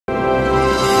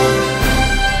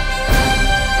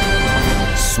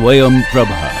Swayam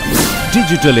Prabha.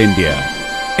 Digital India.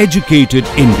 Educated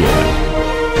India.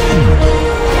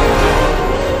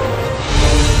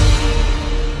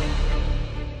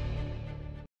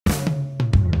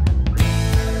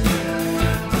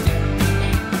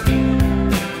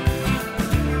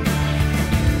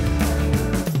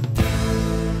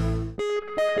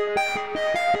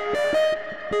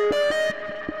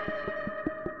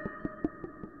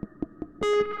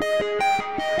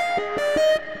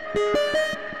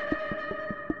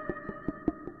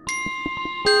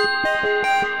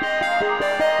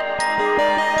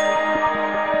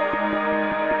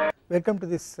 Welcome to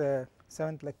this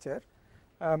 7th lecture.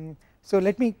 So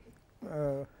let me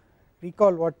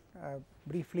recall what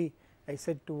briefly I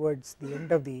said towards the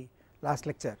end of the last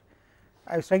lecture.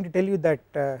 I was trying to tell you that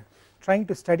trying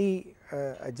to study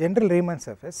a general Riemann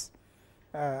surface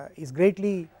is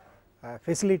greatly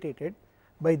facilitated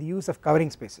by the use of covering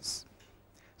spaces.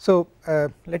 So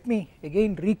let me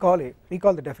again recall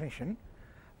the definition.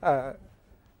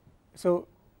 So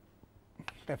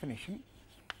definition,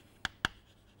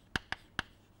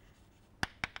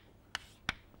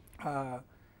 a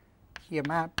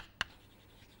map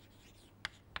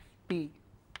P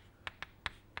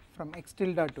from x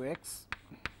tilde to x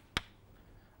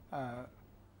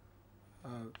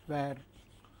where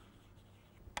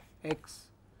x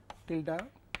tilde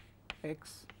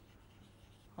x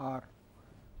are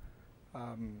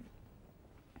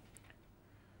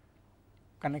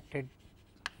connected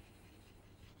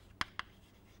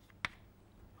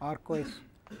arcwise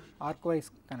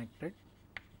connected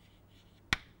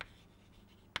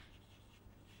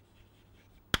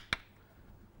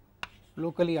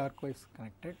locally arcwise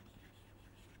connected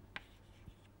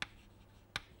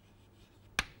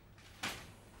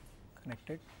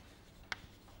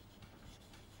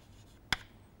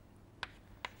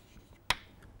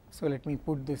so let me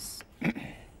put this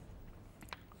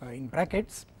in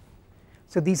brackets.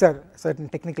 So these are certain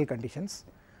technical conditions,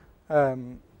 I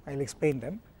will explain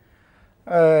them.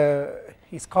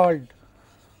 Is called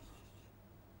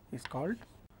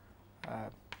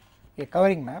a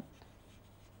covering map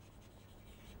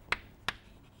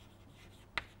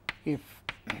if,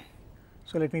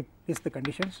 so let me list the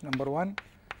conditions. Number 1,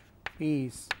 P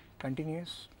is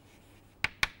continuous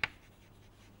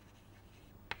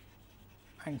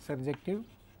and surjective.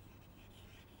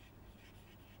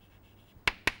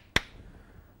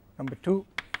 Number 2,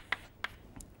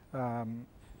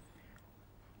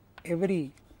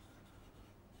 every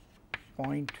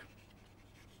point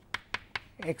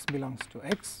x belongs to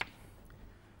x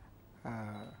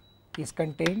is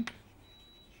contained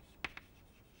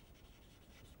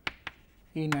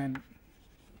in an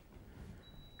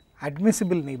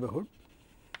admissible neighborhood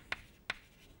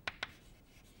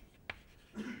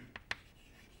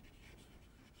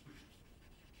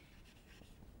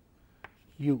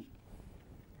U.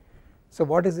 So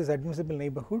what is this admissible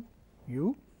neighborhood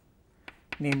U?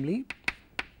 Namely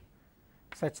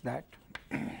such that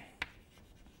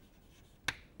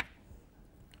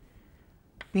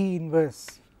P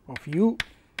inverse of U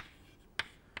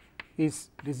is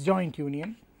disjoint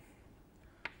union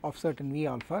of certain V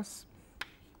alphas,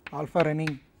 alpha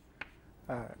running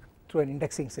through an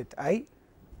indexing set I,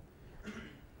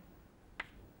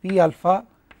 P alpha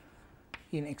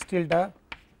in x tilde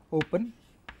open.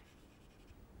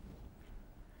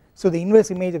 So the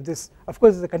inverse image of this, of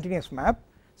course, is a continuous map.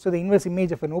 So the inverse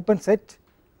image of an open set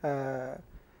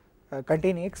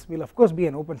containing x will of course be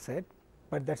an open set,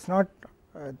 but that's not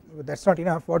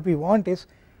enough. What we want is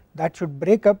that should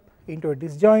break up into a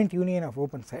disjoint union of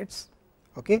open sets,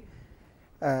 okay,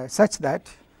 such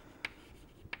that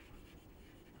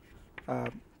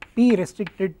P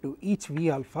restricted to each V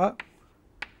alpha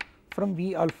from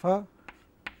V alpha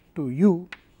to U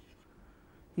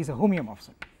is a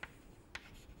homeomorphism.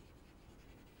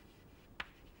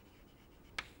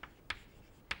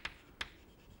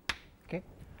 Okay,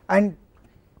 and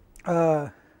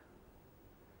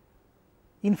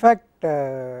in fact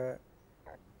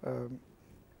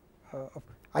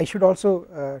I should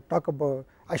also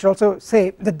I should also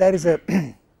say that there is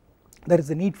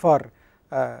a need for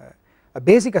a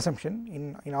basic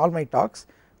assumption in all my talks,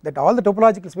 that all the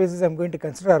topological spaces I am going to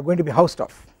consider are going to be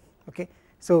Hausdorff. Okay,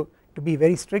 so to be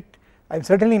very strict, I am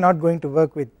certainly not going to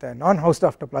work with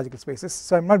non-Hausdorff topological spaces,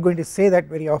 so I am not going to say that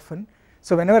very often.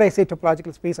 So whenever I say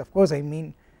topological space, of course I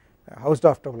mean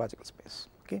Hausdorff topological space.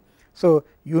 Okay, so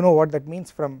you know what that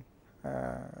means from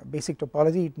basic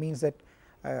topology. It means that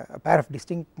a pair of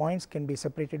distinct points can be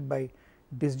separated by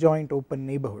disjoint open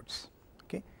neighborhoods.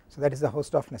 Okay, so that is the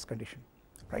Hausdorffness condition,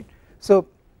 right. So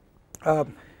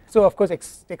of course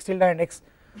x tilde and x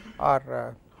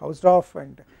are Hausdorff,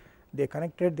 and they are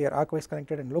connected, they are arcwise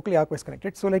connected and locally arcwise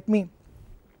connected. So let me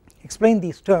explain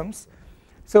these terms.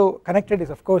 So connected is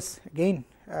of course again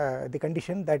the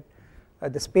condition that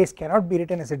the space cannot be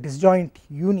written as a disjoint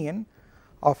union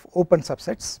of open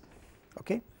subsets.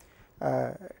 Okay,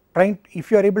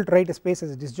 if you are able to write a space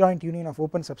as a disjoint union of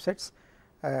open subsets,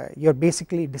 you are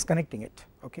basically disconnecting it.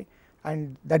 Okay,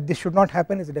 and that this should not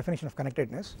happen is the definition of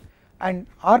connectedness. And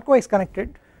arcwise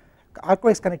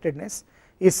connectedness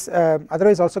is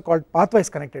otherwise also called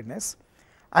pathwise connectedness,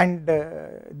 and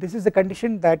this is the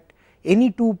condition that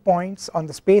any 2 points on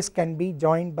the space can be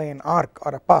joined by an arc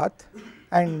or a path,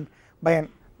 and by an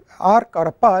arc or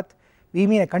a path we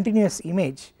mean a continuous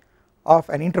image of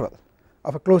an interval,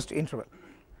 of a closed interval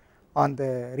on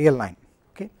the real line.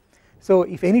 Okay, so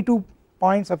if any 2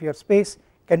 points of your space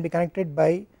can be connected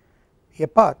by a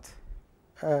path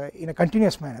in a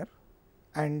continuous manner,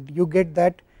 and you get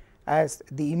that as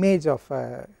the image of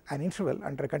an interval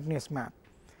under a continuous map,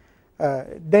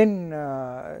 then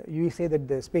you say that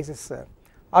the space is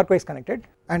arcwise connected.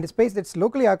 And a space that is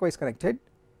locally arcwise connected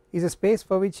is a space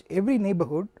for which every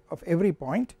neighbourhood of every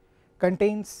point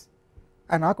contains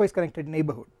an arcwise connected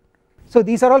neighbourhood. So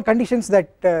these are all conditions that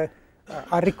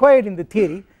are required in the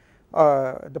theory,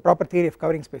 the proper theory of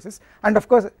covering spaces, and of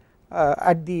course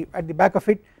at the back of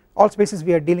it all spaces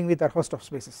we are dealing with are Hausdorff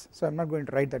spaces, so I am not going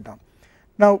to write that down.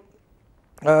 Now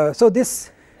so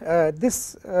this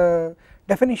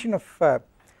definition of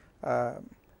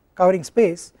covering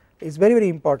space is very, very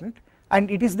important,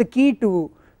 and it is the key to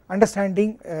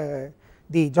understanding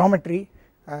the geometry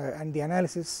and the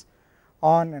analysis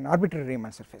on an arbitrary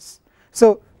Riemann surface.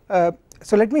 So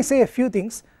let me say a few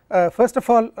things. First of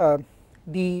all,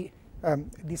 the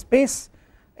space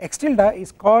x tilde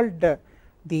is called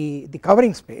the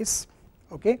covering space,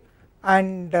 okay,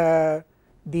 and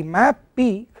the map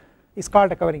P is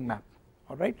called a covering map.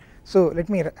 Alright, so let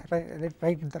me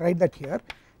write that here.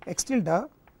 X tilde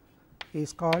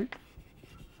is called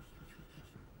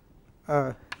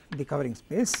the covering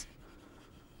space,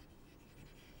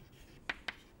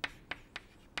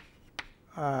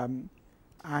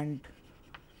 and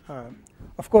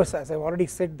of course as I have already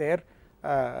said there,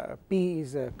 P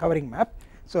is a covering map,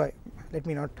 so let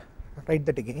me not write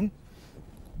that again.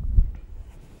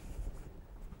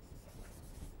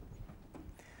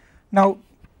 Now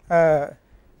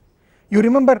you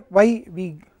remember why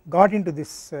we got into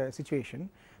this situation.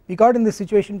 We got in this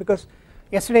situation because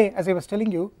yesterday, as I was telling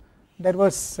you, there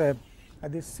was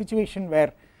this situation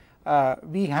where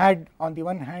we had on the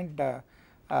one hand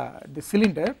the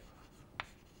cylinder,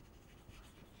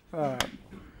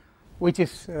 which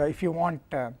is if you want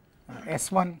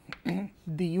S1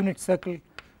 the unit circle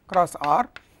cross R,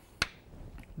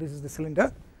 this is the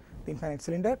cylinder, the infinite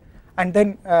cylinder, and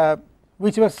then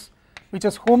which was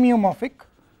homeomorphic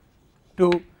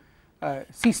to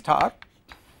C star,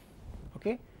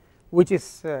 okay, which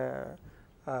is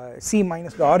C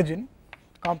minus the origin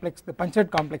complex, the punctured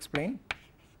complex plane,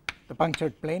 the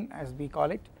punctured plane as we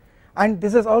call it, and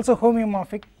this is also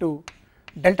homeomorphic to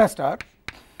delta star,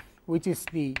 which is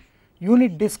the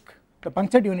unit disk, the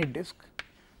punctured unit disk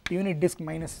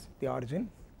minus the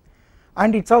origin,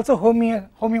 and it is also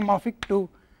homeomorphic to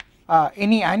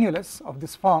any annulus of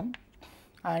this form,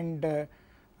 and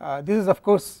this is of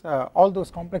course all those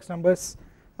complex numbers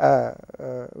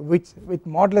which with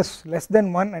modulus less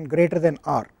than 1 and greater than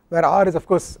r, where r is of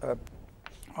course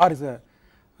r is a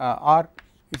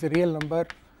real number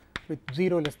with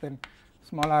 0 less than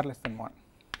small r less than 1.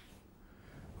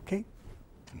 Okay,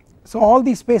 so all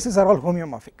these spaces are all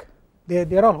homeomorphic.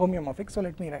 They are all homeomorphic. So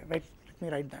let me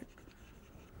write that.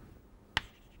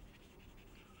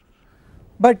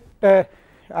 But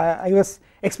I was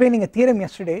explaining a theorem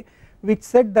yesterday which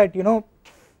said that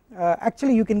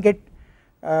actually you can get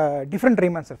different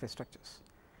Riemann surface structures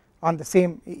on the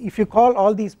same, if you call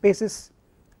all these spaces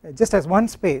just as one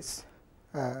space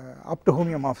up to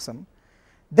homeomorphism,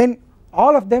 then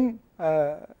all of them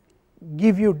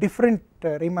give you different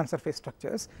Riemann surface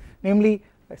structures, namely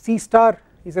C star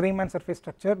is a Riemann surface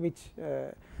structure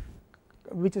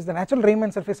which is the natural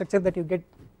Riemann surface structure that you get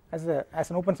as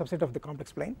an open subset of the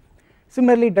complex plane.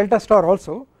 Similarly delta star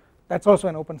also, that is also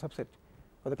an open subset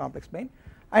for the complex plane,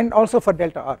 and also for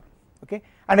delta r. Okay,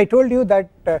 and I told you that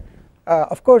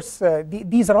of course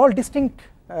these are all distinct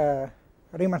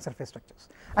Riemann surface structures,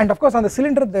 and of course on the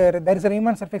cylinder there is a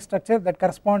Riemann surface structure that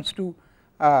corresponds to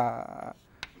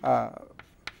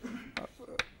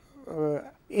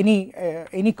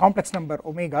any complex number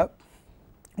omega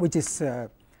which is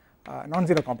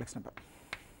non-zero complex number,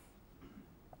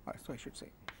 so I should say.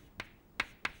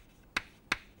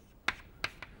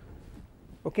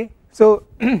 okay. So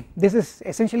this is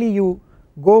essentially you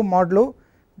go modulo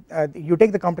you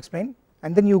take the complex plane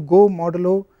and then you go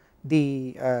modulo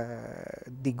the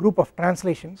group of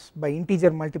translations by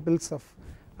integer multiples of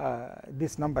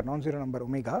this number non-zero number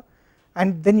omega,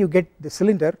 and then you get the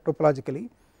cylinder topologically.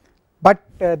 But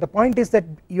the point is that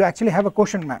you actually have a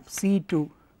quotient map C to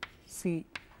C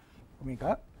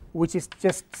omega, which is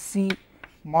just C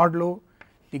modulo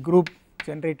the group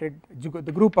generated,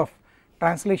 the group of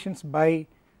translations by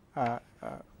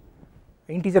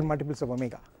integer multiples of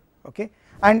omega, okay.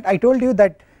 And I told you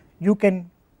that you can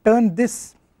turn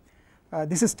this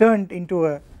this is turned into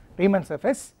a Riemann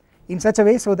surface in such a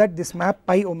way so that this map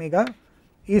pi omega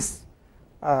is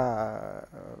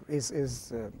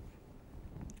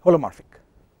holomorphic,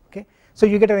 okay. So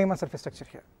you get a Riemann surface structure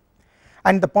here,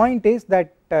 and the point is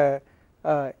that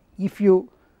if you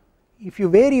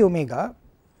vary omega,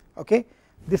 okay,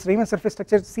 this Riemann surface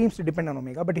structure seems to depend on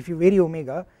omega, but if you vary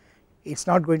omega it is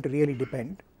not going to really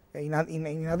depend. In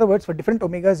other words, for different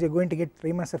omegas you are going to get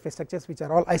Riemann surface structures which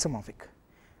are all isomorphic,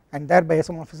 and there by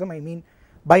isomorphism I mean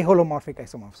biholomorphic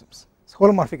isomorphisms,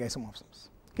 holomorphic isomorphisms,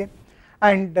 okay.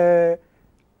 And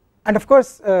of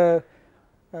course all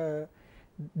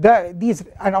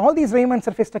these Riemann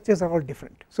surface structures are all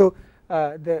different. So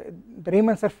the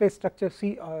Riemann surface structure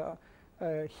C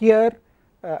here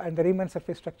and the Riemann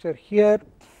surface structure here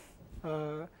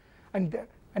and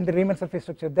the Riemann surface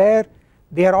structure there,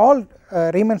 they are all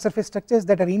Riemann surface structures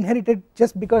that are inherited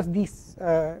just because these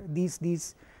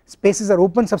spaces are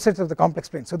open subsets of the complex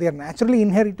plane, so they are naturally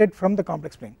inherited from the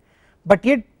complex plane, but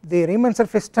yet the Riemann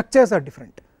surface structures are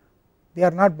different, they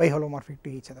are not biholomorphic to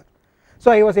each other.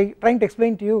 So I was trying to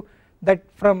explain to you that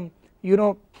from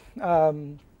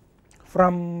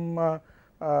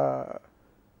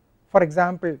for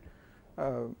example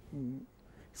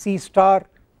C star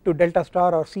to delta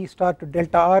star or C star to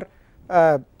delta R,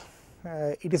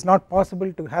 it is not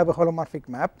possible to have a holomorphic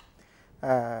map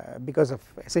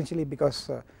essentially because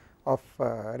of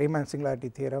Riemann singularity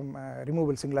theorem,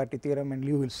 removable singularity theorem and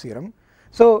Liouville's theorem.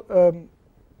 So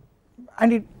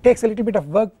and it takes a little bit of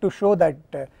work to show that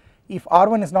if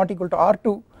R1 is not equal to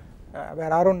R2, where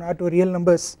R1 and R2 are real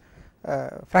numbers,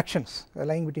 fractions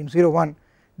lying between 0 1,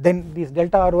 then these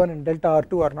delta R1 and delta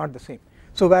R2 are not the same.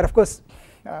 So where of course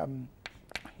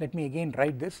let me again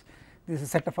write this is a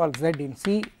set of all Z in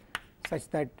C such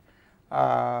that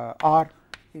R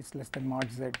is less than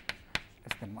mod Z less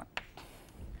than 1,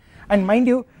 and mind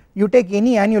you, you take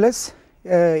any annulus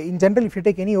in general, if you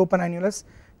take any open annulus,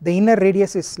 the inner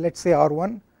radius is let us say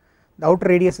R1, the outer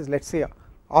radius is let us say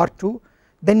R2,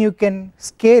 then you can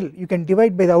scale, you can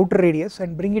divide by the outer radius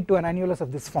and bring it to an annulus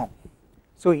of this form.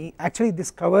 So actually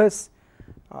this covers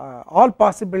all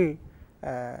possible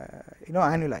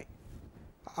annuli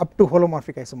up to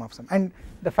holomorphic isomorphism, and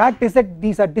the fact is that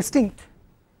these are distinct,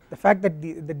 the fact that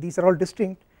these are all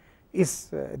distinct is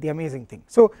the amazing thing.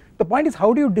 So the point is,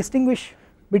 how do you distinguish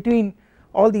between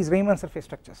all these Riemann surface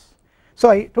structures? So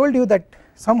I told you that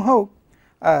somehow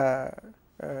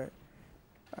the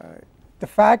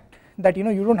fact that you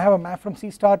don't have a map from C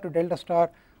star to delta star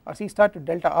or C star to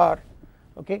delta R,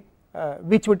 okay,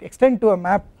 which would extend to a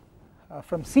map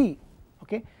from C,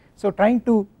 okay. So trying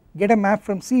to get a map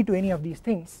from C to any of these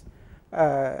things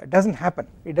doesn't happen,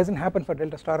 it doesn't happen for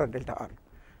delta star or delta R,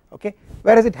 okay,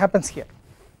 whereas it happens here,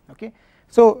 okay.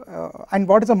 So and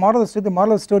what is the moral of the story? The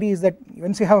moral of the story is that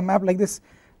once you have a map like this,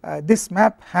 this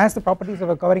map has the properties of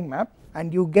a covering map,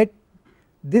 and you get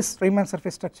this Riemann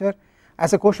surface structure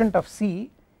as a quotient of C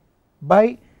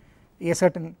by a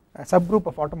certain subgroup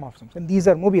of automorphisms, and these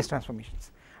are Moebius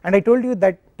transformations. And I told you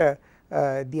that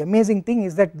the amazing thing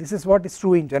is that this is what is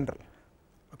true in general,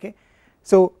 okay.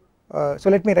 So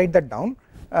let me write that down,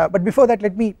 but before that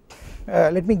let me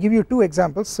give you two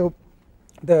examples. So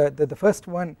the first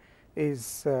one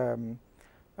is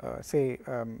say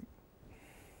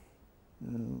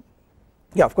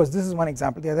yeah, of course this is one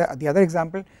example. The other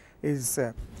example is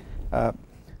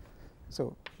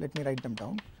so let me write them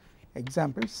down.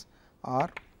 Examples are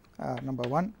number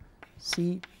 1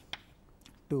 C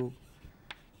to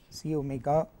C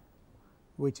omega,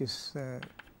 which is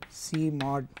C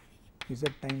mod Z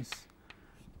times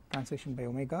translation by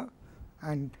omega,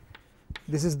 and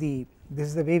this is the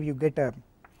way you get a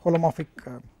holomorphic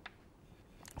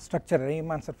structure,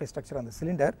 Riemann surface structure on the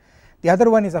cylinder. The other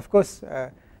one is of course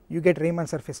you get Riemann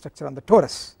surface structure on the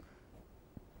torus.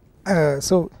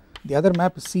 So the other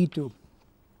map is C to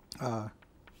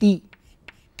T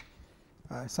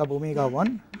sub omega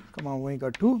 1 comma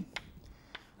omega 2,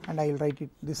 and I will write it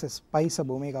this as pi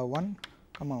sub omega 1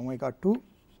 comma omega 2,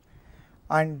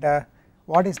 and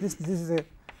what is this? This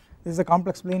is a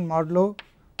complex plane modulo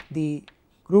the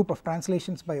group of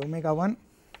translations by omega 1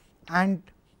 and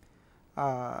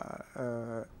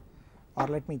or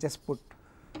let me just put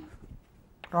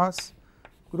cross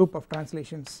group of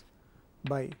translations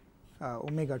by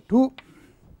omega 2,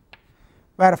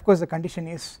 where of course the condition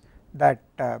is that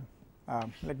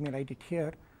let me write it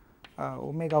here,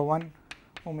 omega 1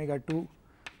 omega 2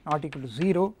 not equal to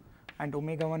 0 and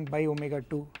omega 1 by omega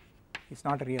 2 is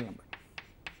not a real number.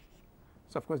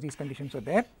 So of course these conditions are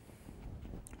there.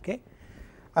 Okay,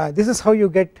 this is how you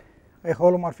get a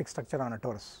holomorphic structure on a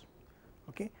torus.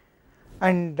 Okay,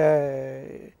 and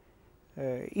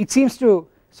it seems to,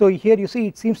 so here you see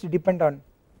it seems to depend on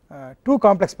two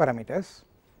complex parameters.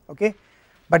 Okay,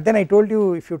 but then I told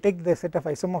you if you take the set of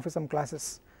isomorphism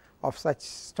classes of such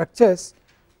structures,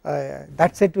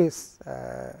 that set is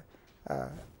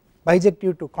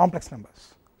bijective to complex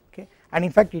numbers. Okay, and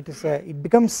in fact it is it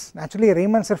becomes naturally a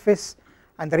Riemann surface,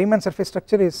 and the Riemann surface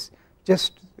structure is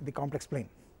just the complex plane.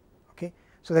 Okay,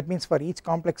 so that means for each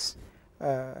complex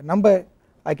number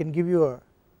I can give you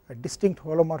a distinct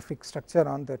holomorphic structure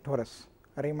on the torus,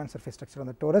 a Riemann surface structure on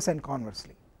the torus, and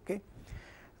conversely. Okay,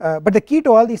 but the key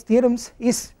to all these theorems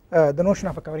is the notion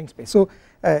of a covering space. So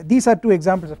these are two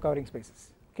examples of covering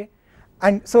spaces. Okay,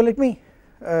 and so let me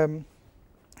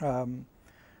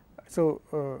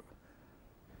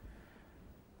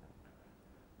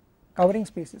covering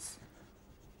spaces.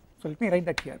 So let me write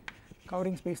that here.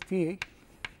 Covering space theory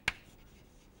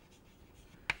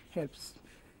helps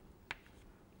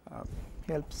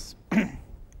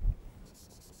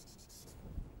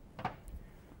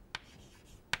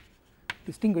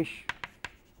distinguish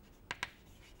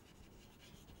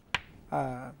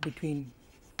between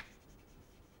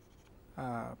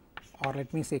or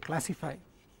let me say classify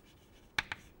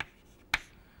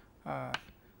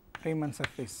Riemann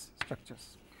surface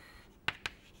structures.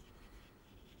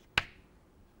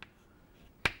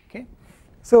 Okay,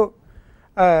 so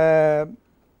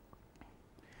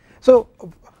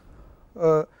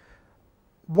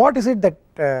what is it that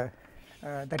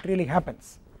that really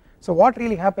happens? So what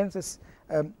really happens is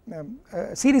a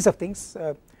series of things.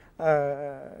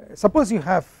 Suppose you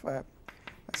have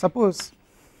suppose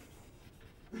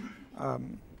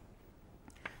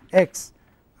X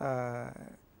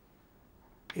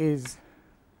is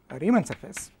a Riemann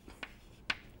surface.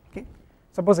 Okay,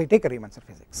 suppose I take a Riemann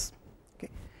surface X. Okay,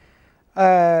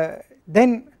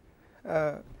 then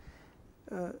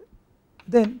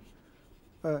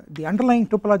the underlying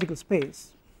topological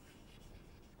space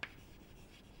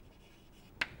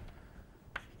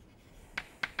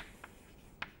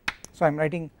so I'm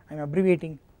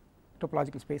abbreviating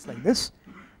topological space like this.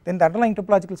 Then the underlying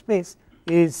topological space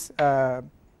is of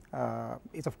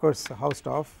course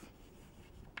Hausdorff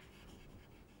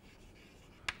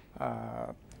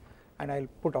of and I'll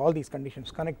put all these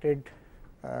conditions connected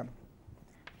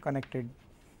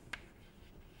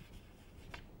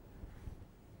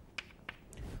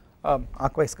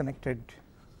arcwise connected,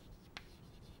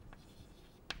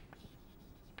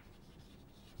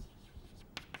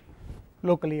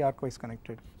 locally arcwise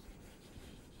connected,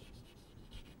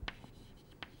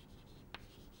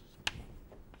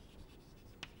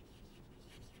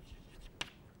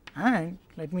 and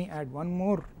let me add one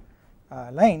more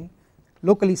line,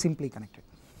 locally simply connected.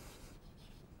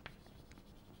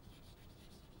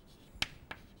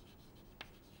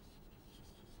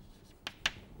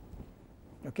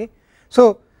 Okay,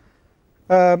 so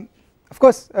of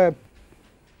course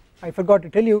I forgot to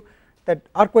tell you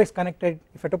that arcwise connected,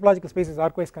 if a topological space is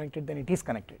arcwise connected, then it is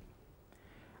connected,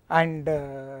 and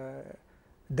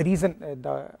the reason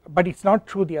but it's not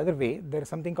true the other way. There is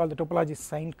something called the topology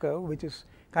sine curve which is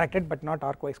connected but not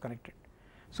arcwise connected.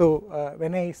 So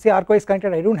when I say arcwise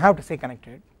connected, I don't have to say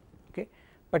connected, okay,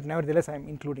 but nevertheless I am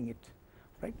including it,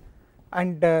 right.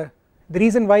 And the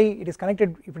reason why it is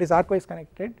connected if it is arcwise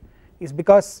connected is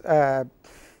because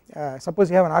suppose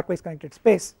you have an arcwise connected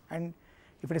space, and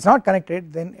if it is not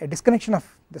connected, then a disconnection of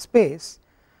the space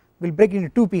will break into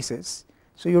two pieces.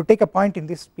 So you take a point in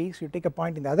this piece, you take a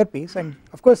point in the other piece, and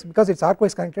of course because it is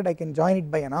arcwise connected I can join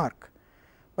it by an arc,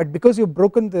 but because you have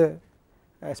broken the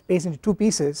space into two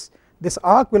pieces, this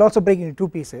arc will also break into two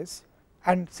pieces,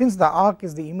 and since the arc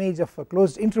is the image of a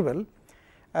closed interval,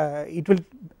 it will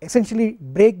essentially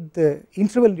break the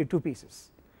interval into two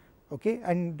pieces. Okay,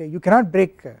 and you cannot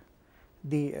break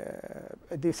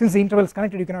since the interval is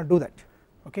connected, you cannot do that.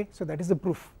 Okay, so that is the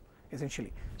proof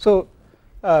essentially. So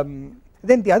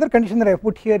then the other condition that I have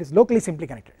put here is locally simply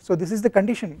connected. So this is the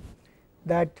condition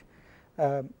that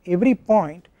every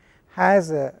point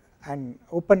has an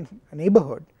open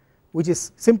neighborhood which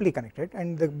is simply connected,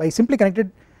 and by simply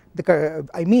connected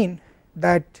I mean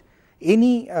that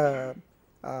any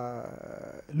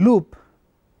loop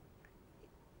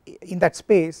in that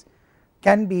space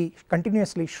can be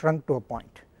continuously shrunk to a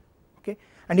point, okay,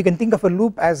 and you can think of a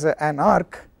loop as an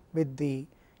arc with the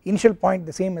initial point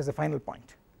the same as the final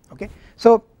point, okay.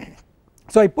 So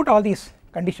I put all these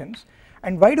conditions,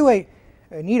 and why do I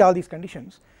need all these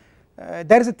conditions?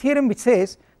 There is a theorem which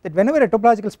says that whenever a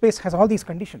topological space has all these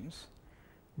conditions,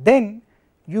 then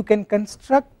you can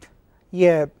construct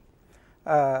a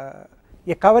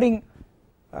covering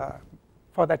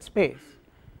for that space,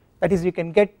 that is, you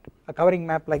can get a covering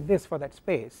map like this for that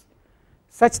space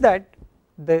such that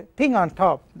the thing on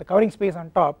top, the covering space on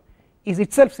top, is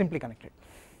itself simply connected,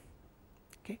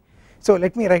 okay. So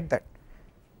let me write that.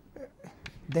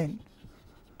 Then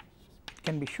it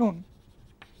can be shown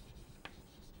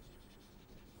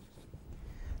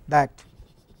that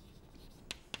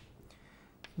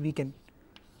we can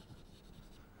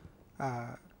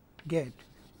get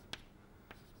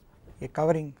a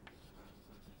covering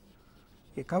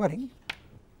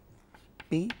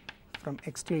P from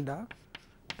x tilde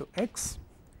to x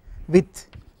with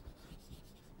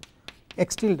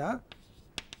x tilde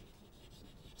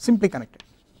simply connected,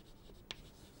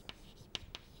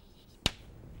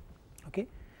 okay.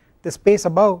 The space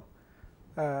above,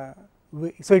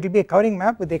 so it will be a covering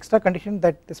map with the extra condition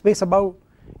that the space above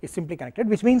is simply connected,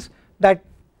 which means that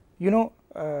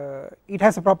it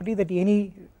has a property that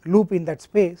any loop in that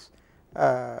space,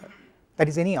 that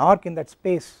is any arc in that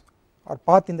space or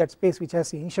path in that space which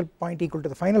has the initial point equal to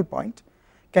the final point,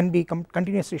 can be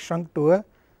continuously shrunk to a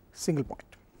single point.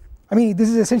 I mean, this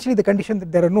is essentially the condition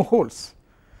that there are no holes.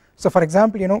 So for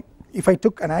example, if I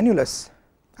took an annulus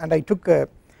and I took a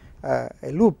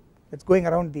loop that is going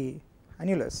around the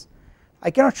annulus, I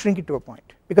cannot shrink it to a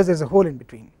point because there is a hole in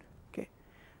between, okay.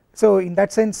 So in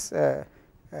that sense,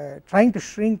 trying to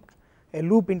shrink a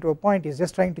loop into a point is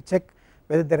just trying to check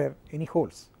whether there are any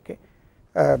holes, okay.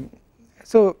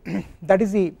 So that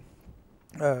is the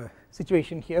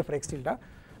situation here for x tilde,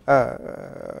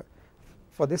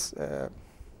 for this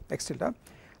x tilde,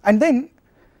 and then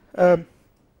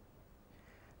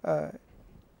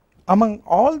among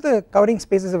all the covering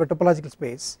spaces of a topological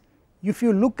space, if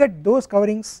you look at those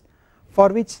coverings for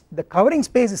which the covering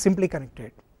space is simply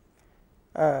connected,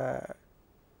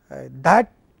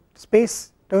 that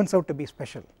space turns out to be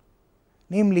special,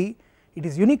 namely it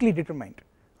is uniquely determined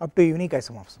up to a unique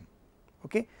isomorphism,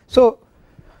 okay. So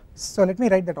let me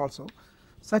write that also.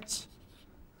 Such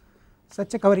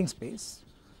a covering space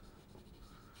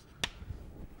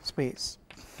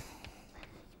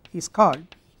is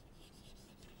called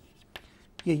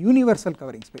a universal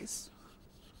covering space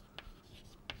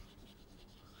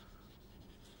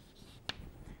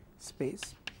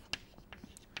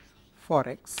for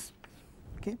x,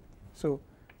 okay. So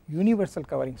universal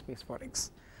covering space for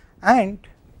x, and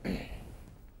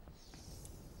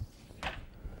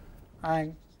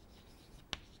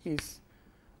is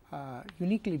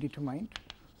uniquely determined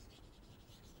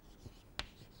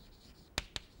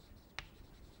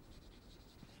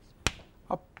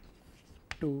up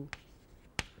to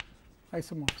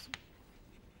isomorphism,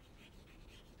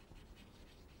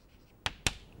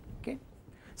 okay.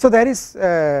 So there is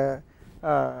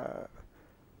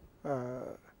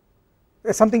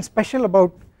something special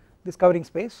about this covering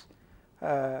space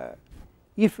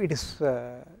if it is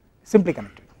simply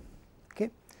connected,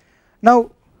 okay.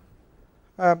 Now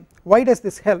why does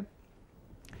this help?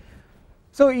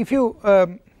 So if you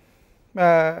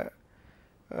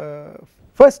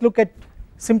first look at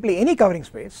simply any covering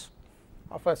space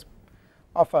of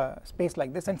a space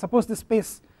like this, and suppose this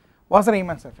space was a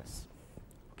Riemann surface,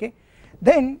 okay,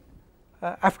 then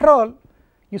after all,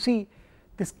 you see,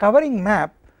 this covering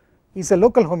map is a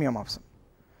local homeomorphism.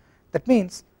 That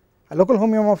means a local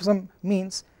homeomorphism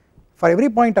means for every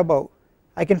point above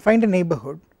I can find a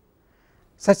neighbourhood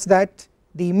such that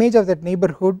the image of that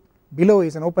neighbourhood below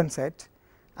is an open set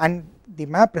and the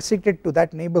map restricted to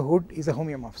that neighbourhood is a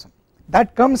homeomorphism.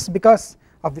 That comes because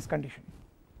of this condition.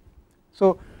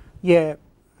 So a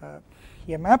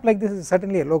map like this is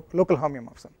certainly a local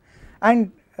homeomorphism,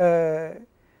 and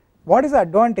what is the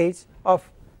advantage of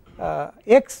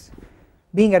x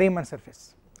being a Riemann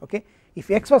surface, okay.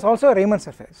 If x was also a Riemann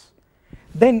surface,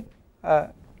 then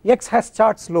x has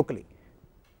charts locally,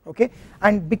 okay,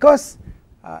 and because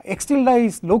x tilde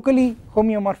is locally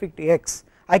homeomorphic to x,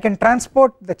 I can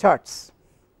transport the charts,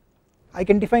 I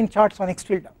can define charts on x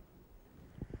tilde,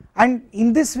 and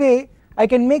in this way I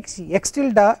can make x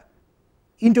tilde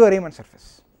into a Riemann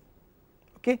surface,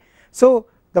 okay. So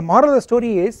the moral of the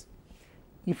story is,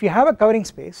 if you have a covering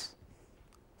space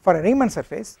for a Riemann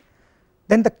surface,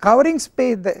 then the covering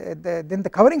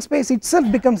space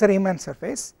itself becomes a Riemann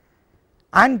surface,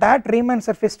 and that Riemann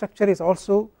surface structure is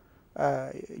also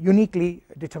uniquely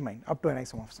determined up to an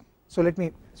isomorphism. So let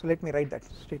me write that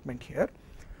statement here.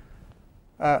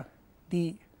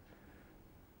 The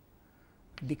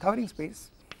covering space,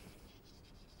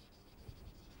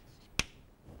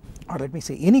 or let me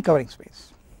say any covering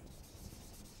space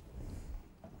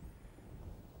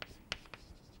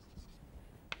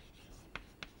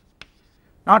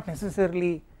not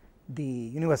necessarily the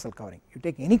universal covering, you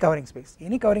take any covering space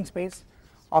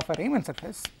of a Riemann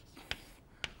surface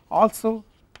also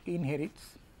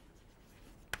inherits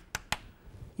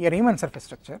a Riemann surface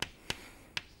structure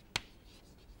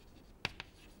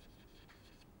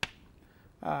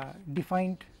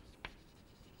defined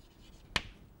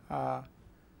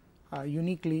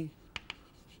uniquely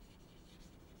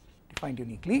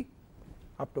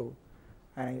up to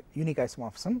a unique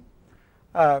isomorphism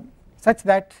such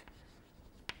that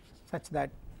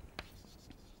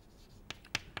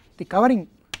the covering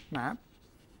map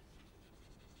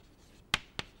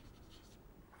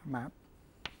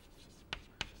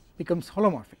becomes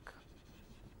holomorphic.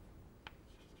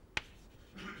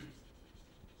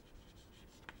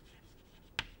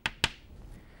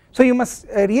 So you must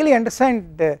really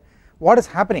understand what is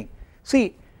happening.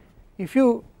 See, if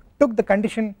you took the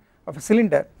condition of a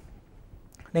cylinder,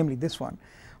 namely this one,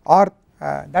 or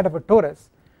that of a torus,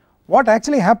 what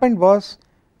actually happened was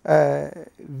both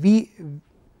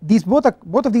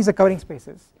of these are covering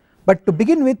spaces, but to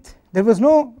begin with there was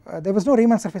no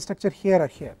Riemann surface structure here or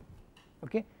here.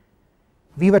 Okay,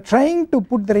 we were trying to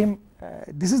put the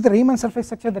this is the Riemann surface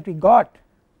structure that we got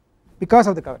because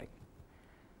of the covering.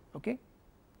 Okay,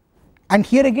 and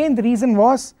here again the reason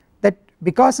was that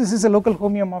because this is a local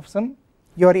homeomorphism,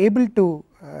 you are able to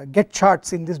get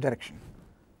charts in this direction,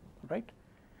 right,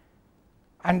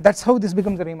 and that is how this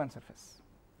becomes a Riemann surface,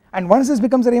 and once this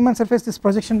becomes a Riemann surface, this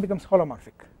projection becomes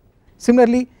holomorphic.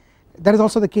 Similarly, that is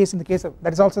also the case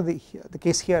the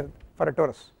case here for a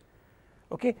torus.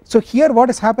 Okay, so here what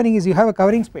is happening is you have a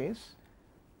covering space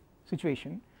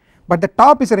situation, but the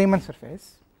top is a Riemann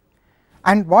surface,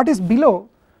 and what is below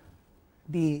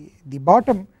the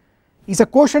bottom is a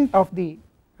quotient of the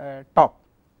top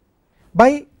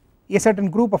by a certain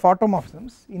group of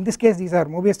automorphisms. In this case these are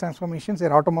Moebius transformations, they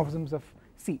are automorphisms of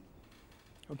C.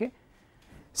 Okay,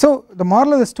 so the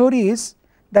moral of the story is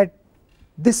that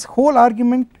this whole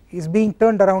argument is being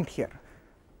turned around here.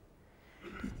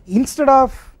 Instead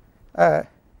of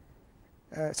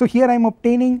so here I am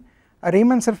obtaining a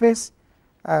Riemann surface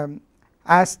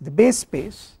as the base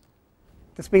space,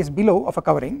 the space below of a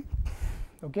covering.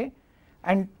 Okay,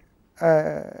 and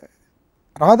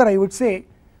rather I would say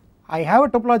I have a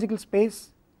topological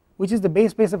space which is the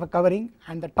base space of a covering,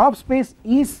 and the top space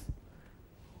is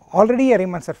already a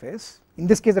Riemann surface. In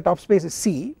this case the top space is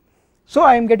C, so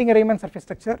I am getting a Riemann surface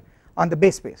structure on the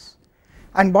base space,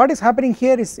 and what is happening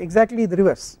here is exactly the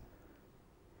reverse.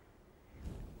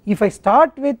 If I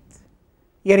start with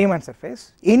a Riemann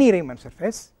surface, any Riemann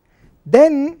surface,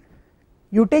 then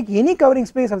you take any covering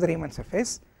space of the Riemann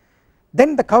surface,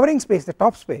 then the covering space, the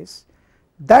top space,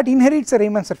 that inherits a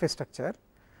Riemann surface structure,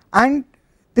 and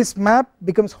this map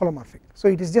becomes holomorphic. So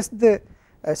it is just the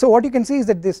so what you can see is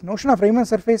that this notion of Riemann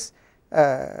surface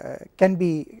can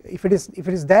be, if it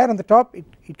is there on the top,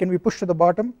 it can be pushed to the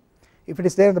bottom. If it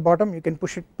is there on the bottom, you can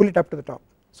pull it up to the top.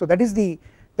 So that is the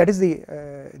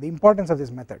importance of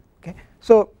this method. Okay,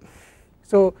 so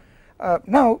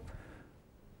now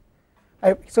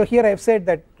so here I have said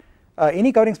that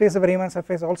any covering space of a Riemann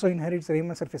surface also inherits a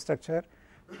Riemann surface structure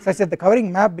such that the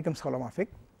covering map becomes holomorphic.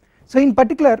 So in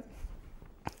particular,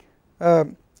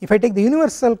 if I take the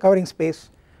universal covering space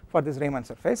for this Riemann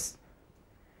surface,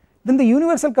 then the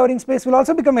universal covering space will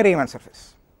also become a Riemann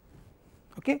surface.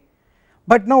 Okay,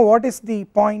 but now what is the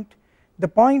point? The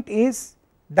point is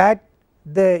that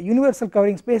the universal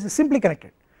covering space is simply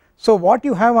connected. So what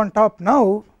you have on top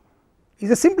now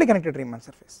is a simply connected Riemann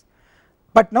surface,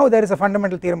 but now there is a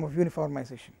fundamental theorem of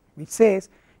uniformization which says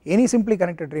any simply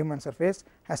connected Riemann surface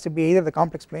has to be either the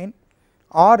complex plane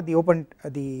or the open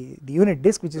the unit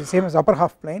disk, which is the same as upper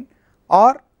half plane,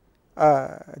 or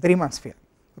the Riemann sphere.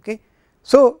 Okay,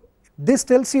 so this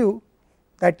tells you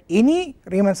that any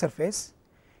Riemann surface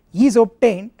is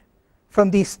obtained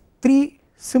from these three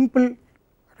simple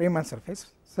Riemann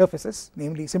surfaces,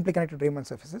 namely simply connected Riemann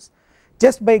surfaces,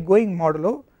 just by going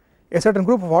modulo a certain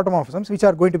group of automorphisms which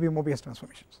are going to be Moebius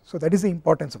transformations. So that is the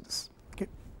importance of this. Okay,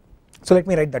 so let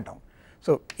me write that down.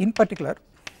 So in particular,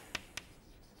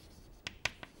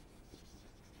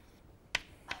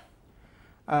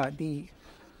 the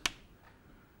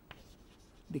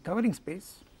covering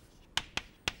space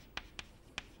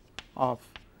of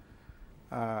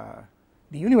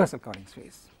the universal covering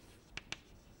space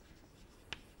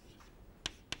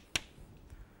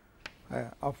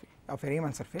of a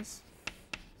Riemann surface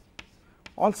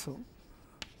also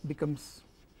becomes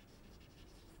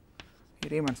a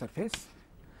Riemann surface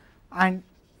and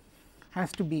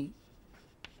has to be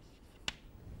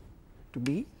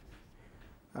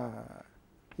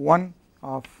one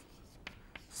of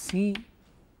C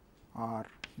or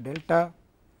delta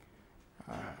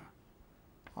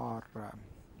or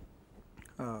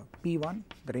P1,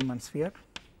 the Riemann sphere,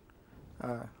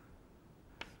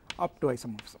 up to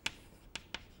isomorphism.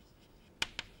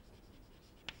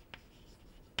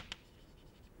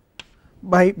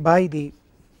 By the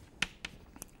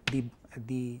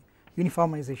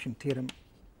uniformization theorem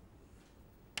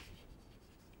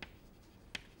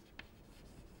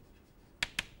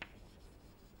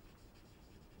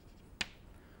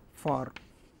for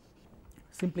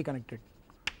simply connected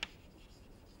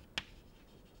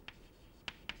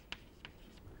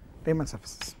Riemann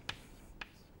surfaces.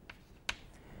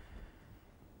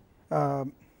 That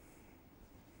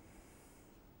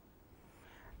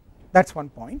is one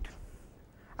point,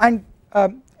 and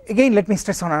again let me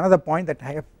stress on another point that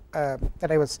I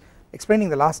was explaining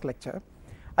in the last lecture.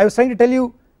 I was trying to tell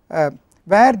you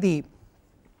where the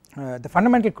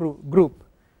fundamental group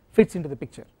fits into the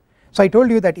picture. So I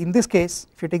told you that in this case,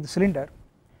 if you take the cylinder,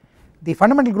 the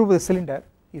fundamental group of the cylinder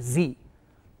is Z,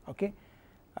 okay,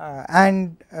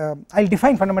 and I will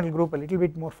define fundamental group a little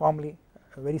bit more formally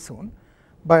very soon,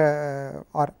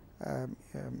 but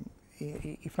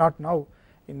if not now,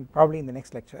 probably in the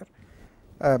next lecture.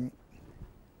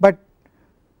 But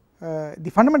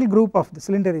the fundamental group of the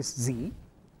cylinder is Z,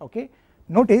 okay.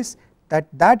 Notice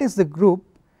that is the group,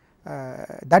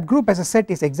 that group as a set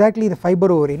is exactly the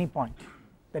fiber over any point,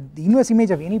 that the inverse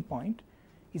image of any point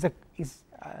is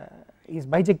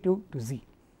bijective to Z,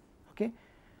 okay,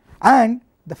 and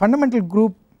the fundamental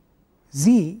group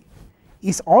Z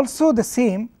is also the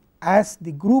same as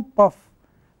the group of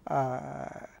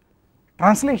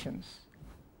translations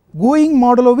going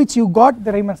modulo which you got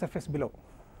the Riemann surface below,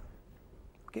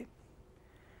 okay,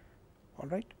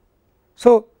 alright.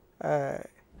 So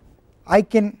I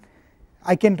can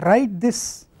write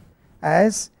this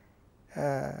as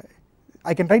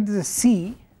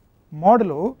C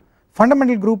modulo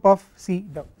fundamental group of C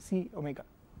omega,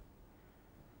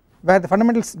 where the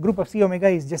fundamental group of C omega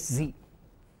is just Z,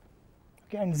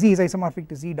 okay, and Z is isomorphic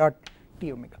to Z dot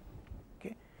T omega,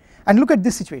 okay. And look at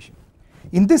this situation.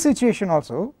 In this situation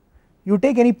also, you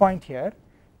take any point here,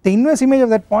 the inverse image of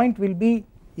that point will be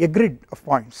a grid of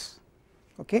points,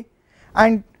 okay,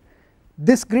 and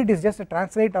this grid is just a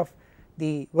translate of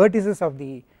the vertices of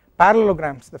the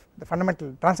parallelograms, the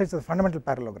fundamental translates of the fundamental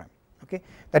parallelogram, okay,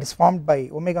 that is formed by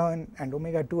omega 1 and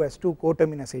omega 2 as two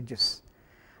coterminous edges.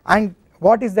 And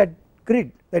what is that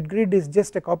grid? That grid is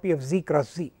just a copy of Z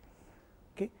cross Z,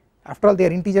 okay, after all they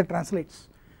are integer translates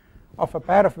of a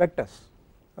pair of vectors,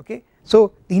 okay.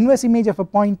 So the inverse image of a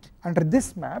point under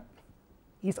this map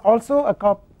is also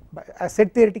a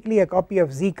set theoretically a copy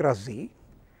of Z cross Z,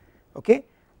 okay,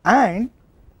 and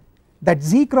that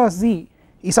Z cross Z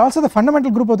is also the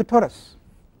fundamental group of the torus,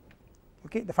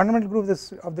 okay, the fundamental group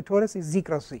of the torus is Z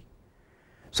cross Z.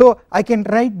 So I can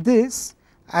write this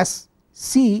as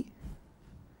C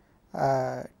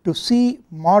to C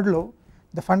modulo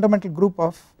the fundamental group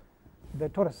of the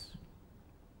torus,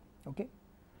 okay.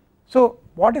 So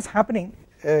what is happening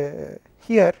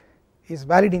here is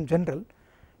valid in general.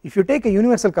 If you take a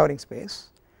universal covering space,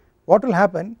 what will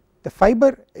happen, the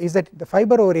fiber is that the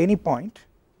fiber over any point,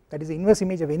 that is the inverse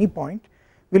image of any point,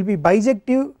 will be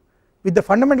bijective with the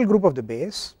fundamental group of the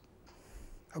base,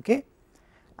 okay,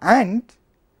 and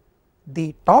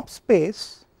the top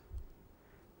space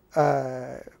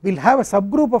will have a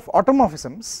subgroup of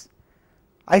automorphisms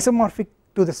isomorphic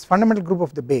to this fundamental group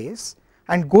of the base,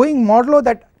 and going modulo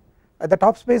that the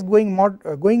top space going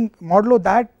modulo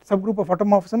that subgroup of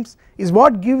automorphisms is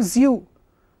what gives you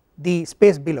the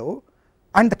space below,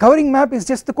 and the covering map is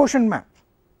just the quotient map.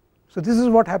 So this is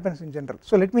what happens in general.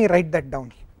 So let me write that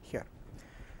down here.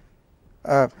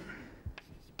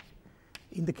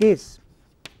 In the case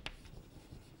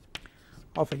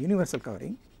of a universal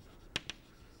covering,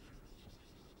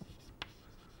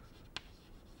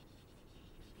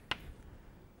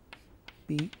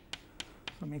 P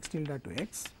from x tilde to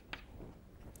x,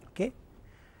 okay,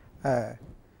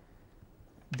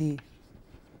 the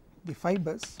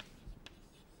fibers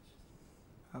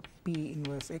P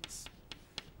inverse x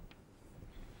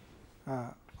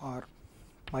are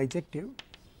bijective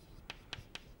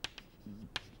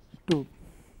to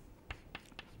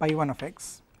pi 1 of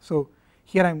x. So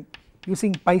here I am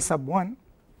using pi sub 1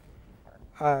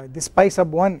 this pi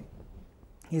sub 1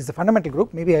 is the fundamental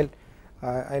group. Maybe I'll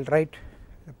write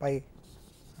the pi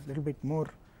a little bit more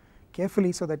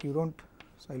carefully so that you don't,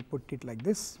 so I'll put it like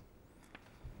this.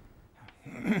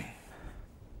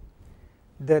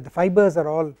 The fibers are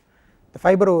all, the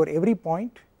fiber over every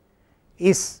point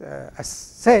is a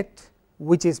set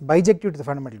which is bijective to the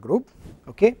fundamental group,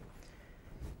 okay.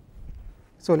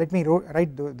 So let me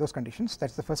write those conditions. That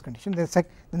is the first condition. Then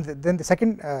the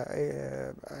second,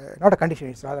 not a condition,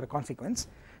 it is rather a consequence.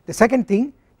 The second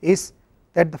thing is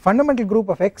that the fundamental group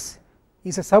of X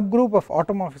is a subgroup of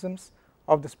automorphisms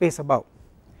of the space above.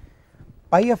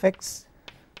 Pi of X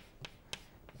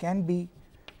can be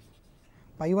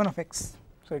pi 1 of X,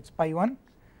 so it is pi 1,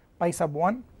 pi sub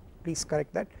 1, please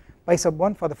correct that, pi sub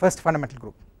 1 for the first fundamental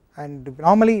group. And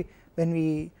normally when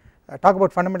we talk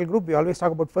about fundamental group, we always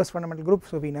talk about first fundamental group,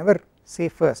 so we never say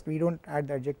first, we do not add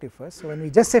the adjective first. So when we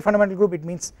just say fundamental group, it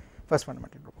means first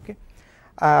fundamental group, okay.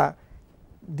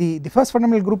 The first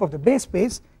fundamental group of the base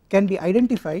space can be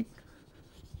identified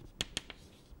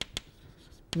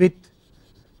with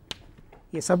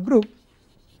a subgroup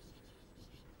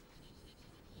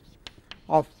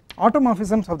of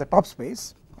automorphisms of the top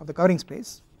space, of the covering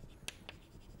space,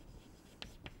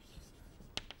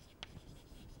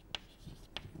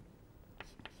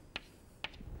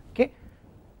 okay,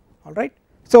 alright.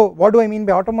 So what do I mean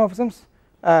by automorphisms?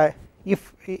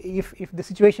 If the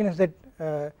situation is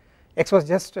that X was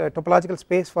just a topological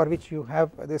space for which you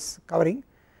have this covering,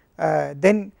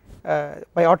 then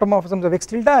by automorphisms of X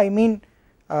tilde I mean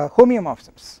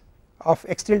homeomorphisms of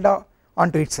X tilde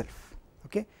onto itself,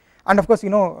 okay. And of course you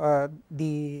know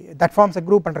that forms a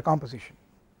group under composition,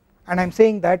 and I am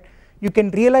saying that you can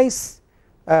realize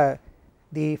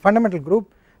the fundamental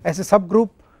group as a subgroup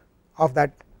of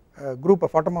that group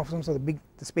of automorphisms of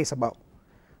the space above,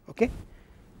 okay.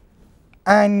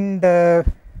 And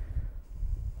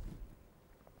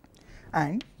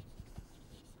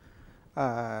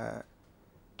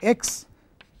X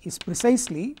is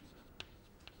precisely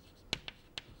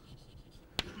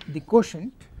the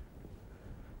quotient,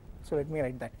 so let me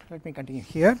write that, let me continue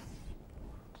here,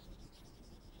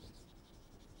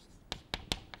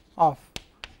 of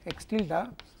X tilde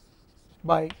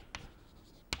by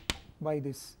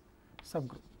this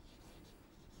subgroup,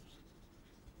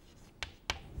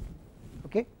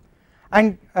 okay.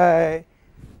 And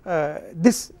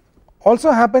this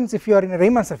also happens if you are in a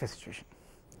Riemann surface situation.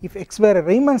 If X were a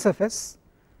Riemann surface,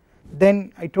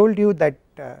 then I told you that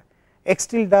X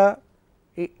tilde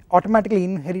automatically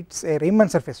inherits a Riemann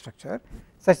surface structure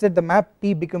such that the map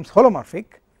P becomes holomorphic.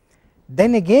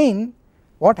 Then again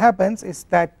what happens is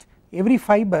that every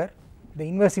fiber, the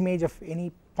inverse image of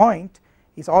any point,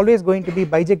 is always going to be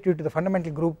bijective to the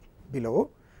fundamental group below,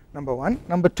 number 1.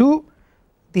 Number 2,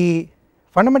 the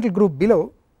fundamental group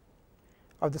below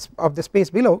of the space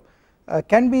below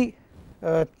can be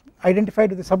identified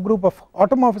with the subgroup of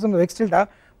automorphisms of X tilde,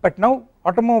 but now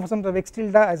automorphisms of X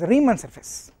tilde as a Riemann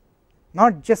surface,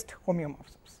 not just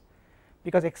homeomorphisms,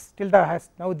 because X tilde has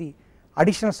now the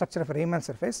additional structure of a Riemann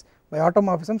surface. By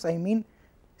automorphisms I mean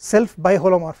self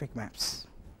biholomorphic maps,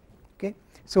 okay.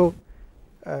 So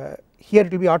here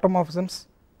it will be automorphisms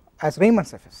as Riemann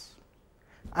surface,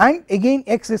 and again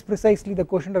X is precisely the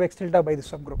quotient of X tilde by the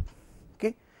subgroup,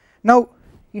 okay. Now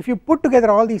if you put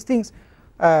together all these things,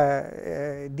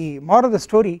 the moral of the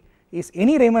story is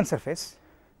any Riemann surface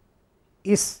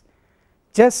is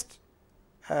just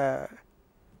a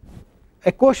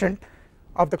quotient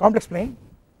of the complex plane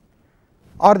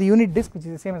or the unit disk, which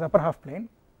is the same as upper half plane,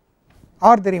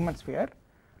 or the Riemann sphere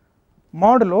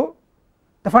modulo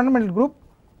the fundamental group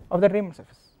of the Riemann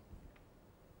surface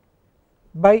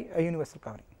by a universal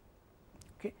covering,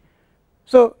 okay.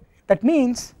 So that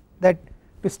means that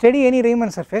to study any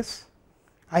Riemann surface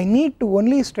I need to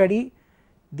only study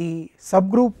the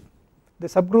subgroups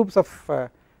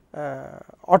of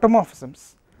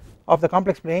automorphisms of the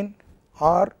complex plane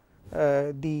or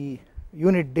the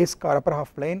unit disk or upper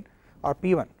half plane or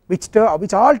P1, which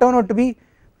all turn out to be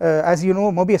as you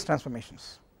know Moebius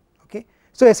transformations, okay.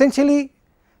 So essentially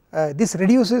this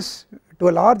reduces to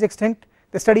a large extent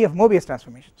the study of Moebius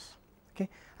transformations, okay.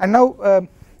 And now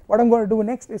what I am going to do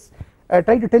next is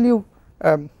try to tell you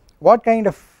what kind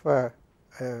of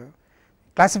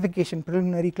classification,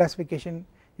 preliminary classification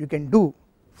you can do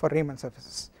for Riemann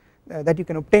surfaces that you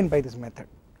can obtain by this method,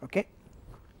 okay.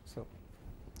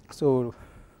 So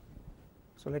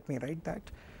let me write that,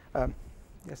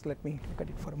 just let me look at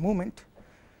it for a moment.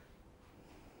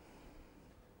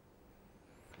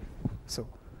 So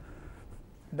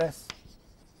thus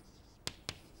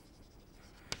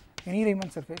any Riemann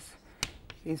surface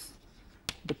is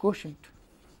the quotient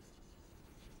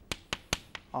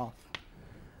of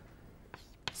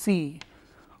C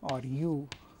or U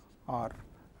or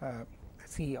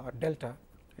C or delta,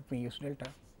 let me use delta,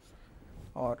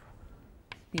 or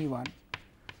P1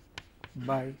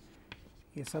 by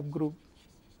a subgroup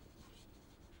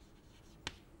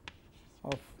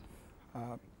of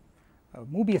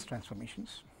Moebius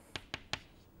transformations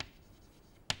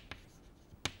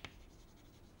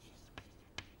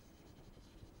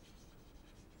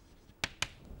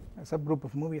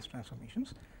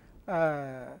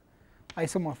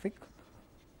isomorphic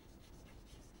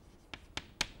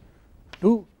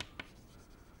to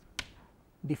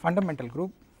the fundamental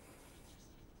group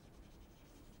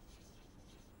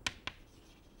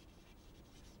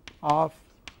of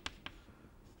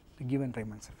the given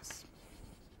Riemann surface.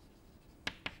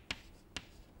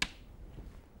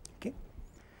 Okay.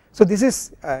 So this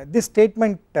is this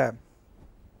statement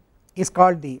is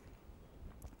called the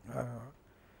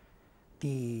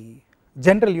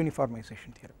general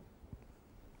uniformization theorem.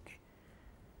 Okay.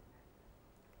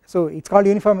 So it is called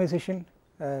uniformization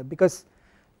because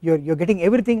you are getting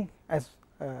everything as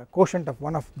quotient of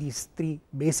one of these three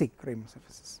basic Riemann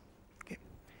surfaces. Okay.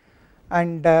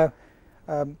 And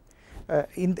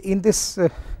in this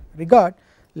regard,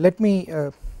 let me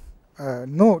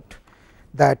note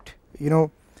that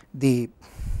the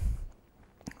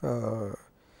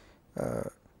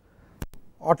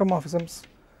automorphisms,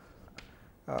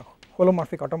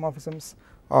 holomorphic automorphisms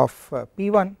of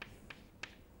P1,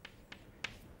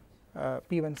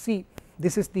 P1C,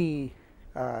 this is the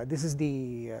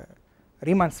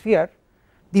Riemann sphere.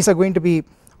 These are going to be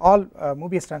all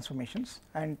Moebius transformations,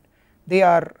 and they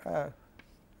are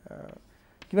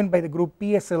given by the group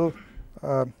PSL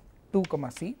 2,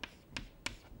 C.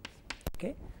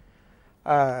 Okay,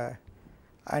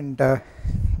 and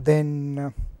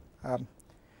then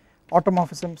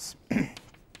automorphisms,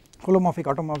 holomorphic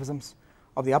automorphisms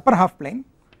of the upper half plane,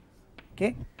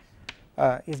 okay,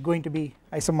 is going to be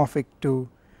isomorphic to.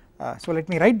 So let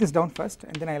me write this down first,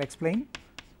 and then I will explain.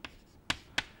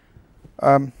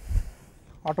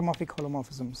 Automorphic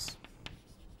holomorphisms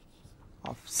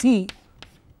of C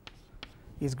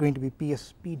is going to be P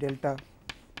delta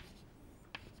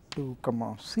 2,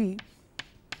 C.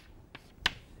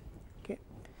 Okay.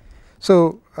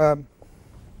 So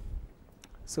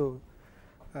so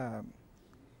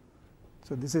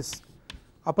this is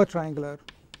upper triangular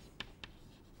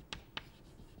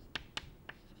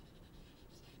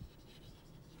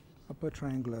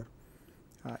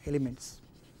elements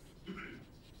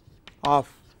of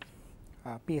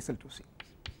PSL2C.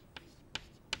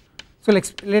 So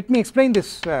let me explain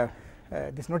this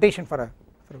this notation for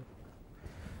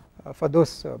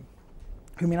those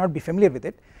who may not be familiar with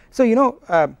it. So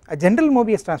a general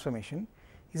Moebius transformation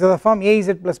is of the form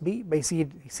AZ plus B by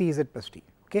CZ plus D.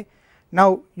 Okay.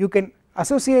 Now you can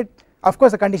associate, of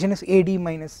course the condition is AD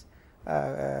minus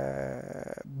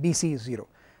BC is 0.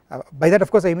 By that of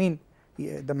course I mean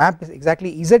the map is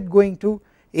exactly Z going to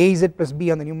AZ plus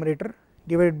B on the numerator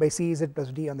divided by CZ plus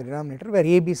D on the denominator, where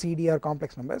A, B, C, D are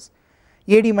complex numbers,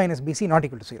 AD minus BC not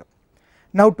equal to 0.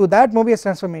 Now to that Moebius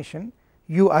transformation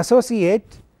you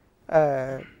associate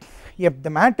the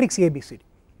matrix ABCD.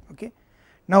 Okay.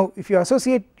 Now if you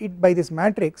associate it by this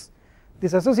matrix,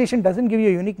 this association does not give you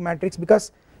a unique matrix,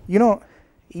 because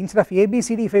instead of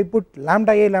ABCD, if I put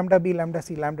lambda A, lambda B, lambda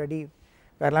C, lambda D,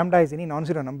 where lambda is any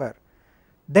non-zero number,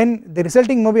 then the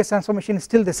resulting Moebius transformation is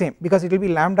still the same, because it will be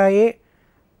lambda A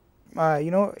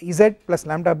Z plus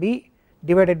lambda B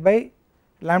divided by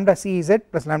lambda C Z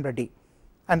plus lambda D,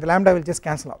 and the lambda will just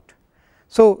cancel out.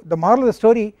 So the moral of the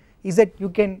story is that you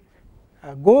can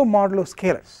go modulo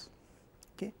scalars.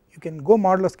 Okay, you can go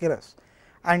modulo scalars,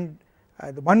 and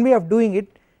the one way of doing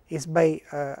it is by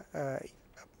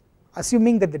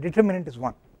assuming that the determinant is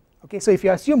 1. Okay, so if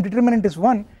you assume determinant is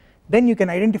 1, then you can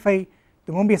identify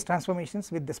the Moebius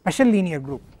transformations with the special linear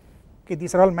group. Okay,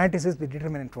 these are all matrices with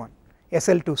determinant 1,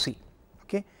 SL2C.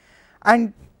 Okay,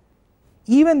 and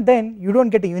even then you do not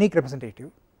get a unique representative,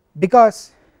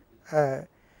 because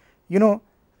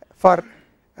for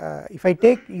if I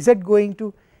take Z going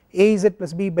to AZ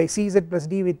plus B by CZ plus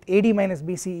D with AD minus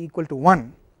BC equal to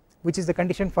 1, which is the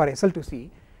condition for SL2C,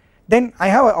 then I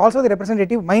have also the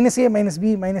representative minus A minus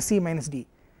B minus C minus D,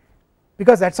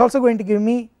 because that is also going to give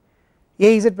me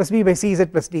AZ plus B by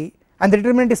CZ plus D, and the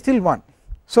determinant is still 1.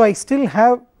 So I still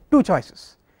have two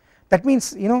choices. That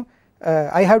means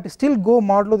I have to still go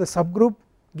modulo the subgroup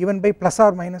given by plus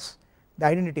or minus the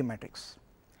identity matrix,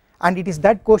 and it is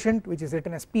that quotient which is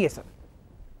written as PSL.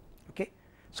 Okay,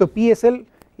 so PSL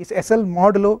is SL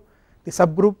modulo the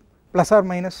subgroup plus or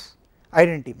minus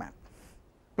identity map.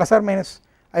 Plus or minus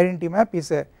identity map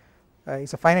is a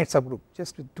is a finite subgroup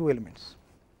just with 2 elements,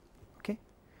 okay,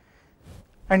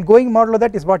 and going modulo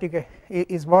that is what you get,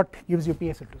 is what gives you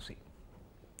PSL2C,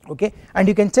 okay, and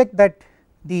you can check that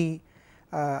the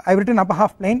I have written upper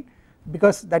half plane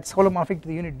because that is holomorphic to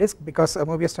the unit disk, because a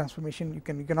Moebius transformation you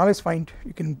can always find,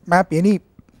 you can map any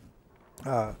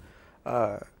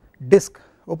disk,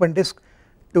 open disk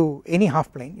to any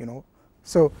half plane, you know.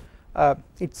 So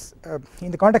it's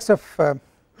in the context of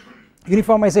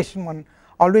uniformization one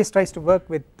always tries to work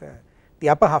with the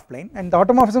upper half plane, and the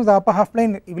automorphism of the upper half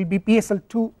plane will be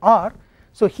PSL2R.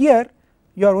 So here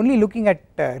you are only looking at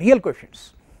real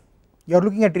coefficients, you are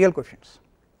looking at real coefficients,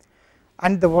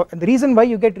 and the reason why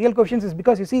you get real coefficients is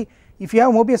because you see, if you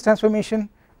have Moebius transformation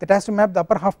that has to map the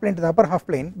upper half plane to the upper half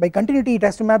plane, by continuity it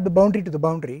has to map the boundary to the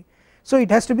boundary, so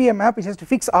it has to be a map which has to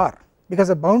fix R, because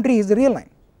the boundary is the real line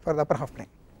for the upper half plane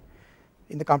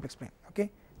in the complex plane,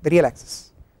 okay, the real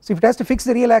axis. So if it has to fix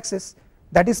the real axis,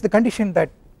 that is the condition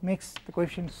that makes the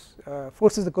coefficients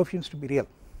forces the coefficients to be real,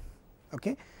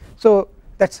 okay. So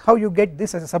that is how you get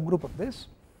this as a subgroup of this,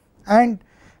 and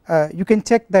you can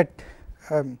check that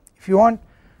if you want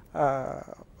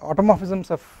automorphisms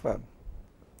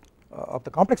of the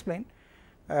complex plane,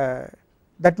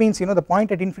 that means, you know, the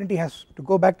point at infinity has to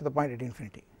go back to the point at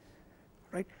infinity,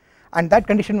 right, and that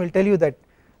condition will tell you that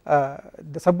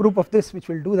the subgroup of this which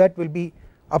will do that will be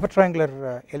upper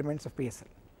triangular elements of PSL,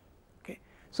 okay.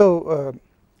 So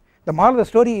the moral of the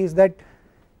story is that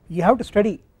you have to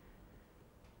study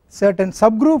certain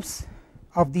subgroups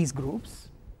of these groups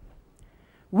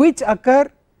which occur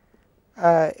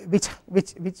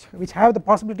which have the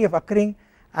possibility of occurring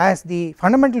as the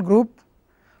fundamental group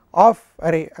of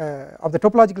the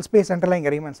topological space underlying a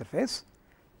Riemann surface,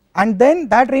 and then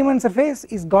that Riemann surface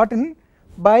is gotten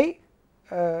by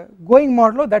going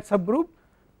modulo that subgroup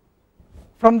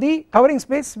from the covering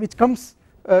space which comes,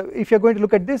 if you are going to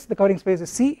look at this, the covering space is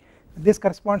C, this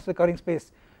corresponds to the covering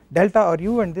space delta or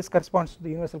U, and this corresponds to the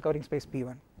universal covering space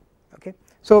P1, okay.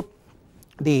 So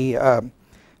the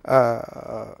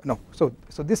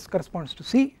so this corresponds to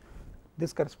C,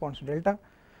 this corresponds to delta,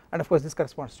 and of course this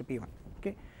corresponds to P1,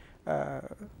 okay.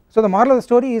 So the moral of the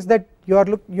story is that you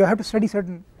have to study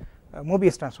certain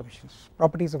Moebius transformations,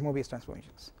 properties of Moebius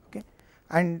transformations, okay,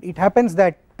 and it happens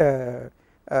that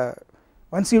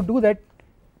once you do that,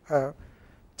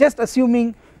 just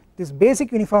assuming this basic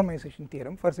uniformization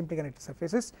theorem for simply connected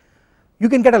surfaces, you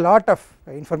can get a lot of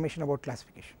information about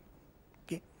classification,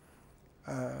 okay.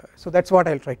 So that is what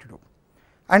I will try to do,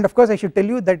 and of course I should tell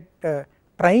you that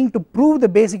trying to prove the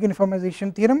basic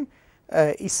uniformization theorem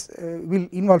will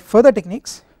involve further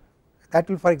techniques that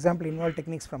will, for example, involve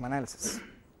techniques from analysis,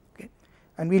 okay,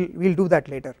 and we will do that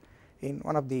later in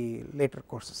one of the later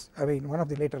courses, in one of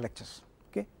the later lectures,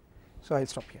 okay. So I will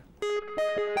stop here.